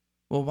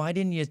 Well, why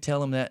didn't you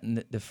tell him that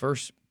in the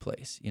first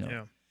place?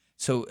 Yeah.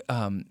 So,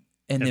 and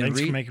then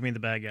thanks for making me the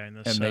bad guy in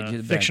this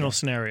fictional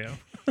scenario.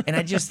 And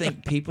I just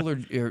think people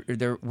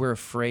we're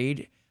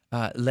afraid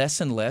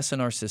less and less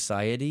in our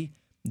society.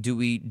 Do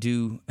we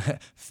do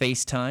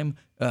FaceTime?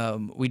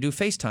 We do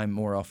FaceTime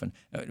more often.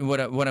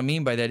 What I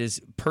mean by that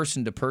is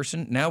person to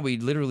person. Now we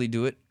literally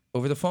do it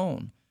over the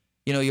phone.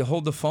 You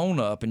hold the phone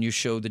up and you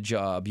show the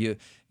job.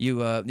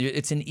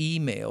 It's an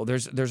email.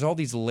 There's all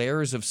these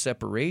layers of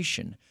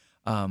separation.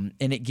 And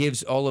it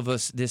gives all of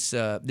us this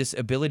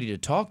ability to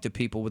talk to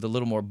people with a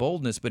little more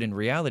boldness, but in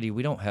reality,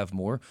 we don't have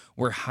more.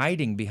 We're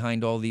hiding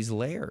behind all these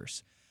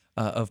layers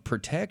of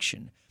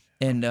protection.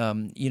 And,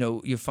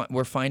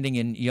 we're finding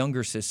in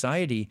younger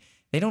society,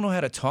 they don't know how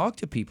to talk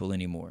to people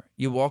anymore.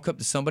 You walk up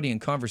to somebody in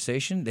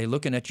conversation, they're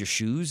looking at your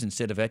shoes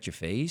instead of at your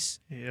face.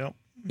 Yep.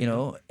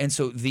 And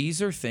so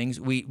these are things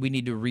we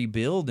need to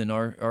rebuild in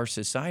our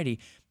society.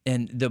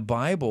 And the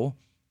Bible,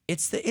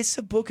 it's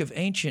a book of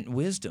ancient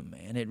wisdom,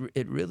 man.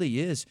 It really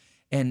is.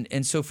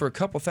 And so for a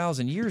couple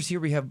thousand years here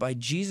we have, by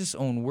Jesus'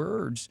 own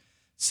words,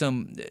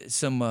 some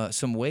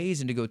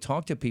ways and to go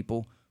talk to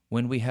people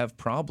when we have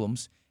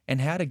problems and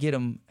how to get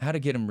them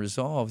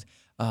resolved.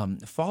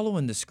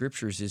 Following the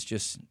scriptures is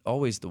just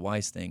always the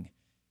wise thing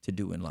to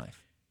do in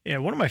life. Yeah,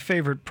 one of my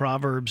favorite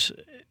proverbs,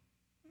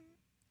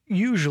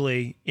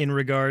 usually in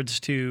regards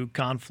to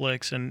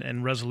conflicts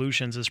and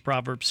resolutions, is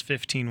Proverbs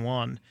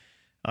 15:1.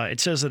 It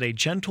says that a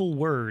gentle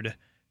word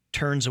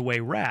turns away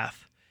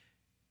wrath.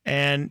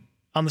 And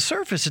on the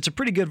surface, it's a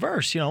pretty good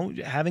verse.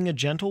 Having a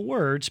gentle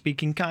word,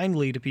 speaking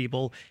kindly to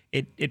people,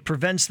 it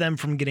prevents them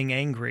from getting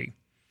angry.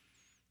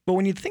 But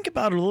when you think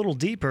about it a little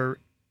deeper,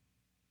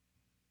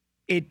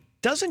 it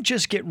doesn't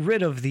just get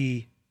rid of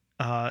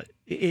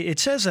it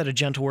says that a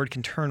gentle word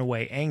can turn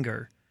away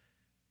anger,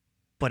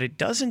 but it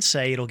doesn't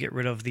say it'll get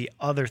rid of the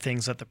other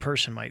things that the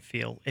person might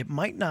feel.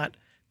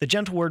 The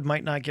gentle word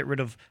might not get rid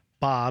of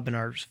Bob in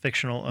our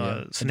fictional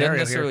scenario. It doesn't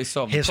necessarily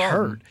solve the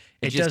problem. Hurt.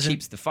 It just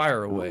keeps the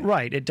fire away.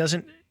 Right. It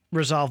doesn't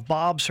resolve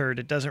Bob's hurt.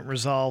 It doesn't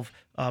resolve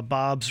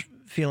Bob's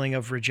feeling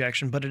of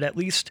rejection, but it at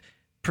least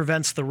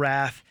prevents the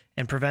wrath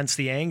and prevents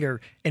the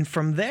anger. And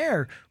from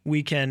there,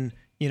 we can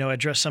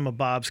address some of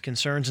Bob's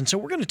concerns. And so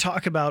we're going to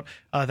talk about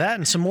that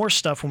and some more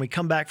stuff when we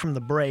come back from the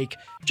break.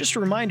 Just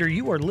a reminder,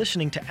 you are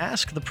listening to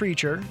Ask the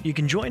Preacher. You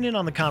can join in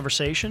on the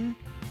conversation,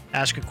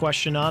 ask a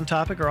question on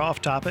topic or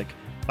off topic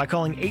by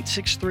calling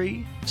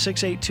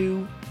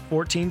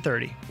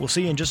 863-682-1430. We'll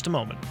see you in just a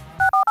moment.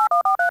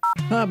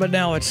 But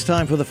now it's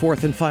time for the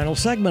fourth and final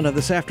segment of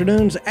this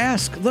afternoon's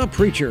Ask the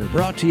Preacher,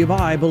 brought to you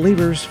by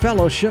Believers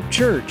Fellowship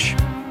Church.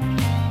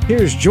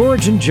 Here's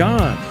George and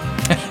John.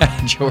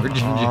 George and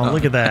John. Oh,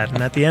 look at that.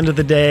 And at the end of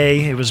the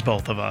day, it was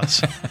both of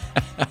us.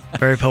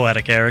 Very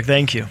poetic, Eric.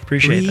 Thank you.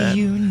 Appreciate that.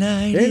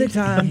 Reunited,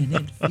 Anytime. and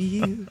it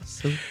feels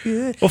so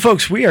good. Well,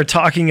 folks, we are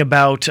talking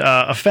about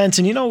offense.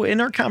 And,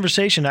 in our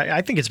conversation,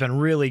 I think it's been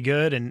really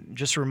good. And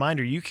just a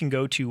reminder, you can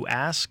go to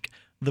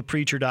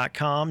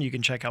askthepreacher.com. You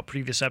can check out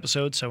previous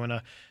episodes. So in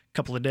a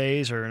couple of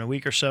days or in a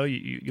week or so,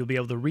 you'll be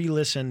able to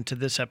re-listen to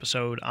this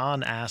episode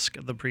on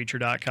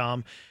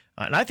askthepreacher.com.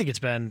 And I think it's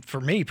been, for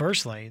me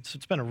personally,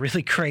 it's been a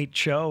really great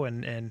show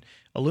and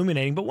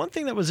illuminating. But one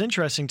thing that was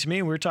interesting to me,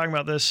 and we were talking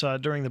about this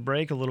during the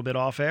break a little bit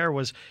off air,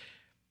 was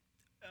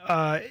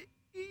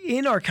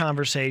in our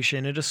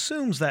conversation, it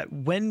assumes that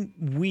when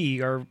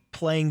we are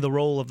playing the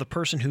role of the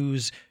person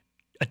who's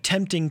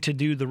attempting to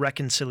do the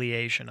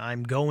reconciliation,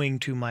 I'm going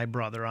to my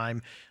brother,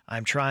 I'm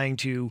trying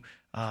to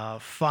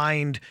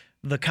find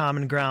the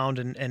common ground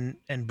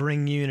and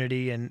bring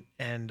unity and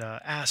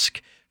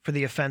ask for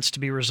the offense to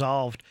be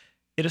resolved.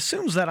 It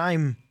assumes that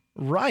I'm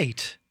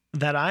right,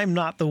 that I'm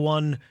not the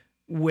one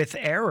with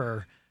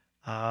error.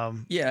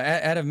 Yeah,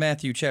 out of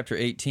Matthew chapter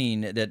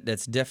 18,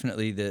 that's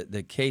definitely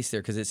the case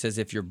there, because it says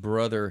if your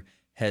brother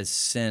has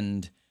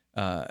sinned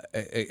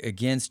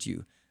against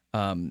you.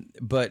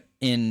 But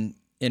in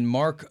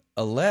Mark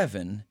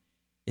 11,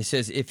 it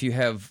says if you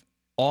have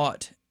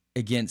aught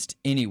against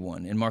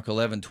anyone, in Mark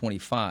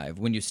 11:25,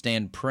 when you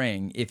stand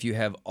praying, if you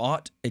have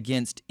aught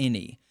against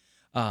any.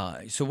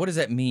 So what does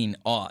that mean,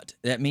 aught?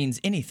 That means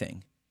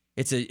anything.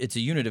 It's a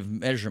unit of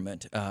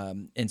measurement,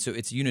 and so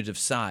it's a unit of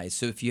size.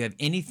 So if you have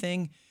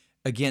anything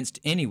against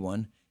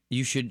anyone,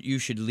 you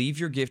should leave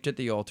your gift at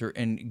the altar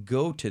and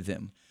go to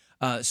them.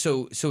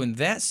 So in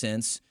that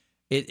sense,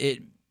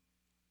 we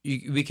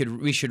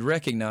should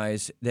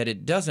recognize that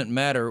it doesn't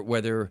matter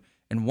whether,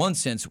 in one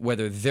sense,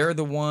 whether they're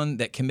the one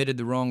that committed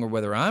the wrong or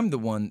whether I'm the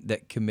one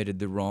that committed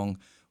the wrong.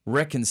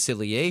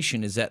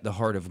 Reconciliation is at the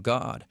heart of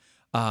God.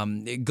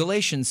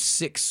 Galatians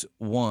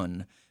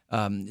 6:1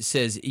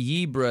 says,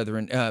 "Ye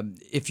brethren,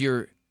 if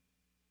your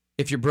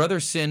brother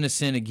sin a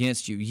sin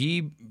against you,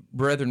 ye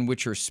brethren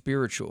which are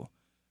spiritual,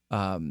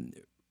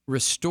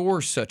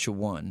 restore such a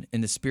one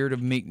in the spirit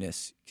of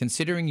meekness,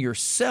 considering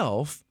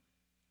yourself,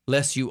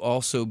 lest you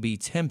also be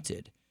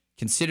tempted."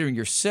 Considering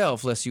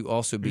yourself, lest you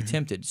also be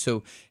tempted.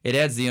 So it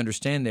adds the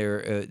understand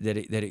there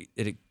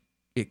that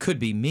it could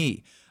be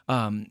me.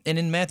 And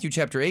in Matthew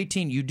chapter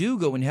 18, you do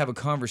go and have a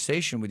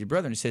conversation with your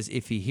brother, and it says,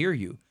 if he hear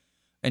you.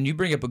 And you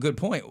bring up a good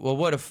point. Well,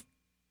 what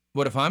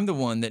if I'm the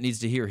one that needs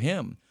to hear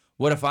him?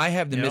 What if I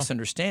have the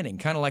misunderstanding?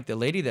 Kind of like the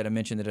lady that I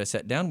mentioned that I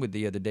sat down with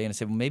the other day, and I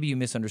said, well, maybe you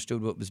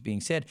misunderstood what was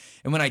being said.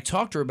 And when I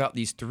talked to her about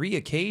these 3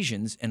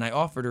 occasions, and I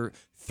offered her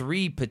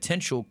 3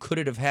 potential could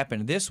it have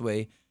happened this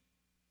way,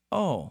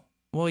 oh,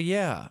 well,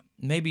 yeah,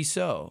 maybe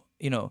so,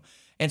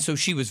 And so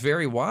she was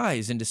very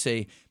wise in to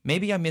say,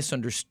 maybe I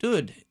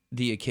misunderstood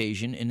the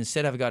occasion, and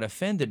instead I got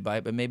offended by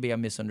it, but maybe I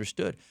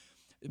misunderstood.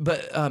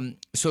 But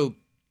so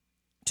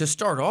to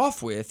start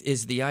off with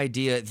is the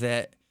idea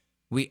that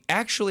we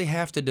actually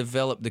have to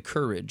develop the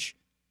courage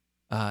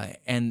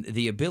and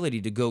the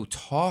ability to go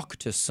talk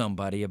to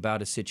somebody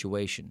about a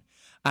situation.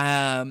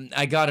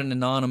 I got an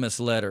anonymous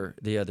letter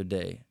the other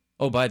day.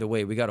 Oh, by the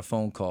way, we got a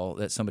phone call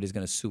that somebody's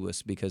going to sue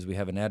us because we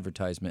have an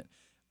advertisement.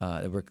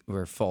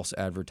 We're false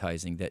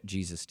advertising that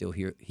Jesus still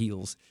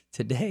heals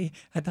today.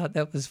 I thought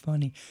that was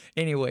funny.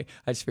 Anyway,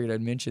 I just figured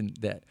I'd mention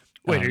that.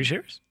 Wait, are you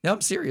serious? No,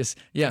 I'm serious.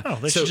 Yeah. Oh,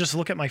 they should just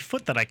look at my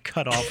foot that I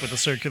cut off with a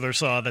circular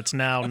saw that's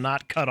now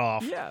not cut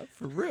off. Yeah,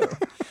 for real.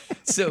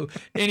 So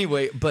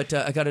anyway, but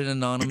I got an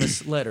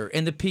anonymous letter,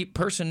 and the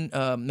person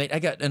I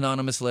got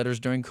anonymous letters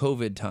during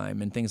COVID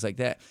time and things like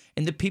that,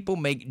 and the people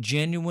make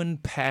genuine,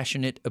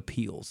 passionate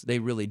appeals. They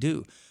really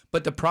do.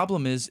 But the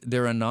problem is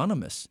they're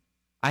anonymous.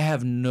 I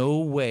have no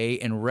way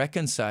in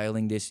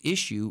reconciling this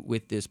issue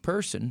with this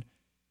person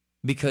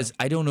because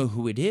I don't know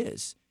who it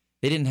is.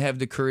 They didn't have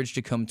the courage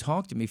to come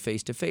talk to me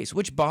face to face,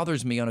 which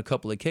bothers me on a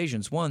couple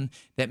occasions. One,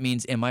 that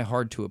means, am I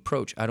hard to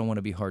approach? I don't want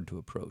to be hard to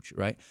approach,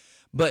 right?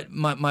 But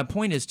my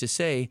point is to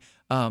say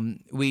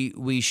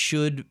we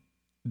should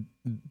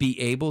be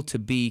able to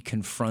be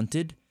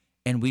confronted,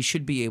 and we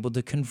should be able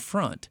to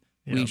confront.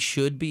 Yeah. We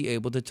should be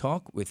able to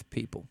talk with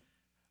people.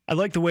 I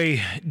like the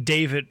way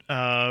David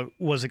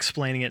was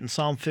explaining it in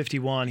Psalm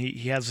 51.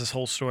 He has this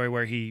whole story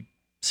where he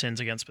sins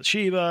against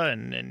Bathsheba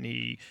and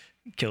he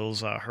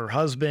kills her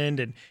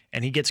husband,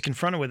 and he gets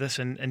confronted with this,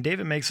 and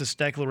David makes this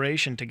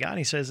declaration to God.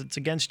 He says, it's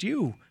against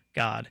you,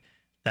 God,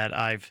 that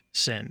I've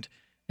sinned.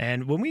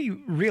 And when we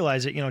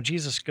realize it,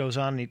 Jesus goes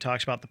on and he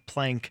talks about the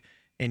plank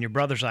in your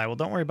brother's eye. Well,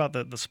 don't worry about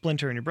the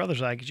splinter in your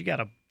brother's eye because you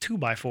got a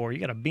 2x4, you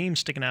got a beam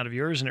sticking out of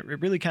yours, and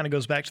it really kind of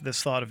goes back to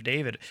this thought of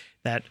David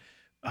that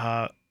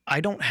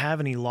I don't have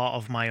any law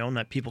of my own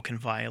that people can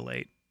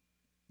violate.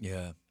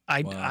 Yeah.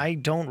 I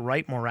don't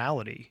write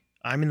morality.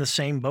 I'm in the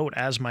same boat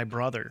as my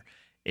brother.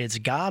 It's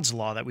God's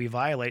law that we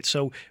violate.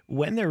 So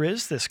when there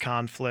is this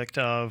conflict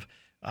of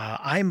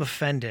I'm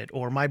offended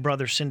or my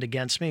brother sinned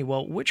against me,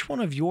 well, which one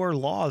of your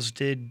laws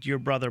did your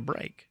brother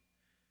break?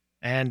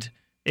 And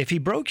if he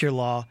broke your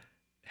law,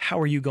 how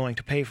are you going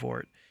to pay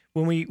for it?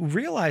 When we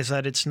realize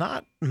that it's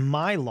not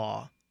my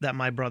law that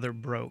my brother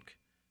broke,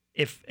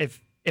 if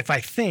if I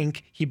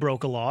think he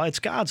broke a law, it's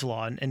God's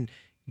law, and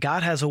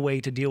God has a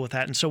way to deal with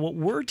that. And so what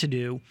we're to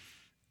do,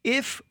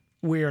 if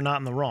we are not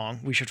in the wrong,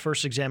 we should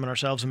first examine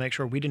ourselves and make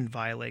sure we didn't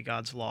violate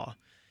God's law.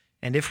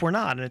 And if we're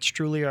not, and it's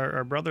truly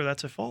our brother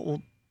that's at fault,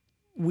 well,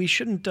 we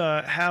shouldn't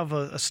have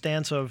a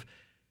stance of,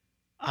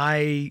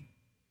 I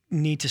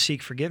need to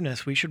seek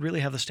forgiveness. We should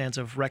really have the stance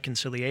of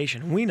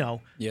reconciliation. We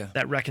know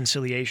that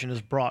reconciliation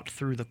is brought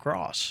through the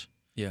cross.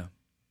 Yeah.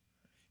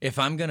 If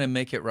I'm going to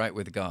make it right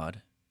with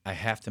God, I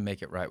have to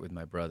make it right with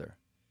my brother.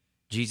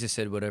 Jesus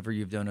said, whatever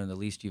you've done unto the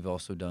least, you've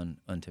also done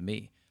unto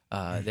me.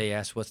 They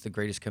asked, what's the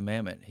greatest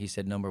commandment? He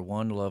said, number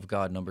 1, love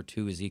God. Number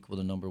 2 is equal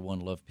to number 1,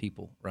 love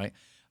people, right?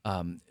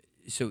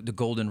 So the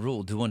golden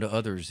rule, do unto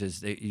others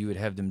as you would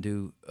have them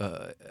do,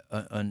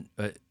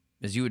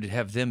 as you would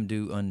have them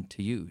do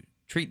unto you.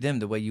 Treat them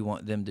the way you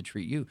want them to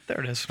treat you.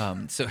 There it is.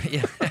 So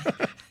yeah,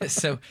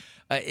 so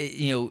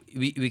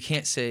we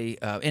can't say.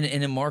 And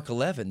in Mark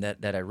 11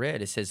 that I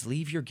read, it says,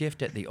 "Leave your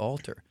gift at the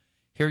altar."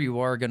 Here you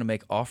are going to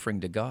make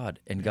offering to God,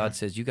 and God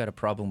says, "You got a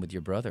problem with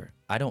your brother.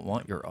 I don't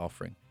want your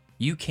offering.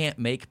 You can't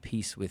make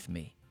peace with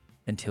me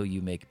until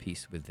you make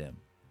peace with them."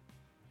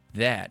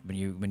 That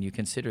when you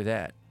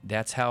consider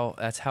that's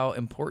how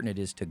important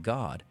it is to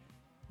God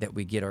that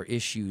we get our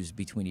issues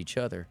between each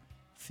other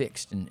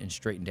fixed and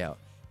straightened out.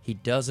 He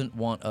doesn't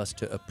want us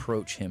to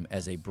approach him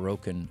as a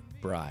broken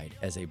bride,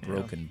 as a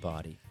broken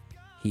body.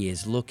 He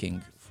is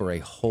looking for a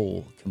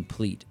whole,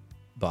 complete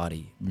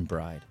body and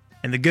bride.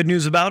 And the good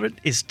news about it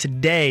is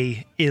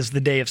today is the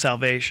day of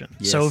salvation.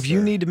 Yes, so if you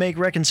sir. need to make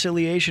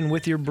reconciliation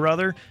with your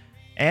brother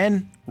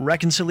and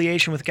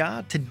reconciliation with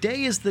God,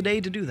 today is the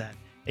day to do that.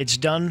 It's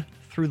done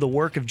through the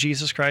work of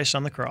Jesus Christ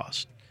on the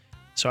cross.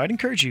 So I'd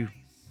encourage you,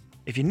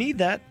 if you need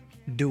that,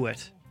 do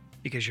it,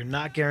 because you're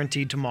not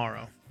guaranteed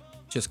tomorrow.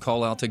 Just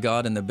call out to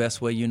God in the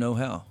best way you know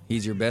how.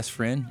 He's your best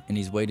friend, and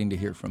he's waiting to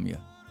hear from you.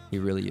 He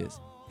really is.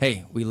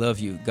 Hey, we love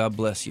you. God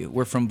bless you.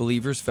 We're from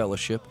Believers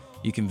Fellowship.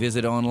 You can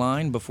visit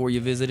online before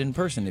you visit in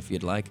person if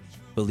you'd like.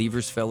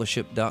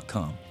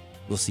 BelieversFellowship.com.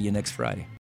 We'll see you next Friday.